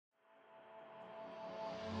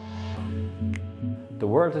The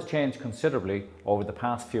world has changed considerably over the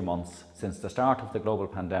past few months since the start of the global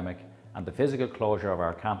pandemic and the physical closure of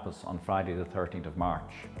our campus on Friday the 13th of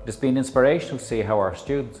March. It has been inspirational to see how our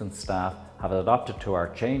students and staff have adapted to our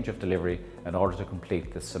change of delivery in order to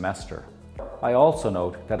complete this semester. I also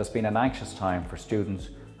note that it's been an anxious time for students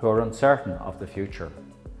who are uncertain of the future.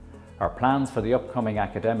 Our plans for the upcoming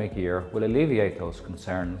academic year will alleviate those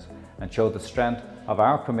concerns and show the strength of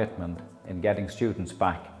our commitment in getting students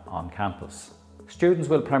back on campus. Students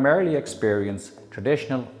will primarily experience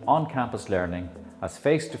traditional on-campus learning as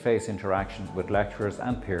face-to-face interactions with lecturers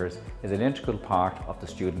and peers is an integral part of the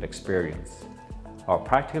student experience. Our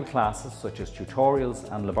practical classes such as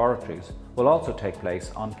tutorials and laboratories will also take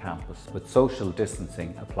place on campus with social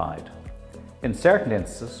distancing applied. In certain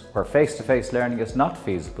instances where face-to-face learning is not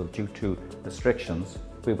feasible due to restrictions,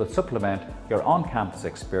 we will supplement your on-campus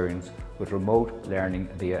experience with remote learning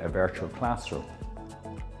via a virtual classroom.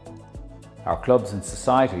 Our clubs and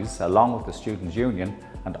societies, along with the Students' Union,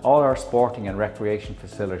 and all our sporting and recreation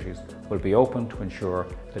facilities will be open to ensure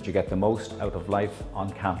that you get the most out of life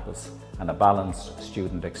on campus and a balanced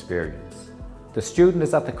student experience. The student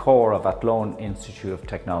is at the core of Athlone Institute of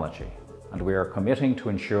Technology, and we are committing to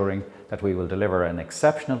ensuring that we will deliver an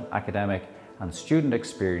exceptional academic and student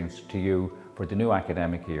experience to you for the new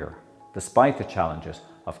academic year, despite the challenges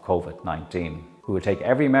of COVID-19. We will take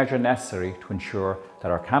every measure necessary to ensure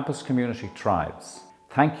that our campus community thrives.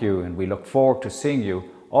 Thank you, and we look forward to seeing you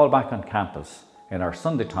all back on campus in our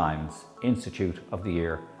Sunday Times Institute of the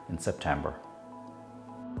Year in September.